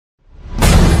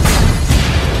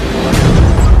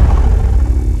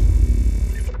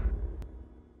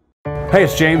Hey,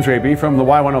 it's James Raby from the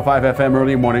Y105 FM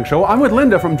Early Morning Show. I'm with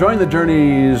Linda from Join the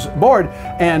Journeys board,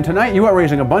 and tonight you are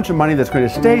raising a bunch of money that's going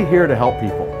to stay here to help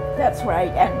people. That's right,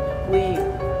 and we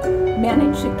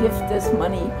managed to gift this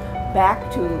money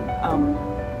back to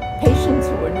patients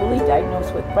who are newly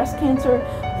diagnosed with breast cancer,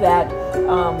 that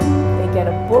they get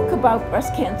a book about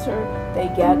breast cancer,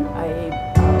 they get a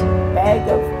bag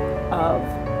of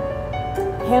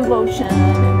hand lotion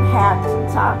and hats and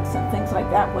socks and things like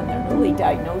that when they're newly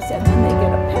diagnosed, and then they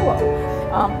get a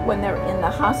pillow when they're in the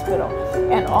hospital.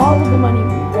 And all of the money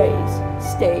we raise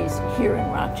stays here in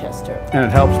Rochester. And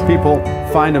it helps people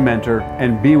find a mentor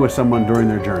and be with someone during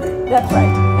their journey. That's right.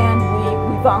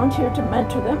 And we volunteer to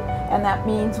mentor them, and that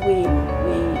means we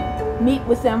meet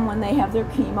with them when they have their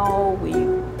chemo, we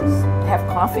have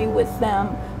coffee with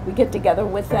them, we get together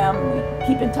with them, we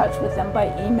keep in touch with them by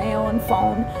email and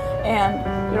phone. And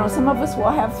you know, some of us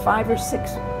will have 5 or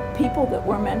 6 people that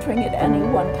we're mentoring at any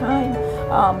one time.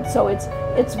 So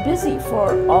it's busy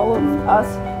for all of us,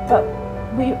 but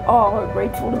we all are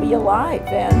grateful to be alive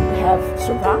and have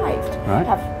survived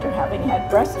after having had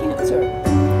breast cancer.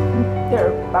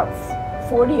 There are about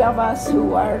 40 of us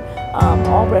who are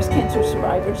all breast cancer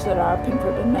survivors that are Pink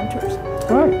Ribbon mentors,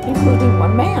 including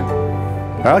one man.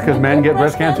 Because men get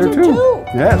breast cancer too.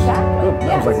 Yes. Exactly.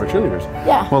 Sounds like we're cheerleaders.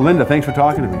 Yeah. Well, Linda, thanks for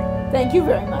talking to me. Thank you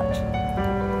very much.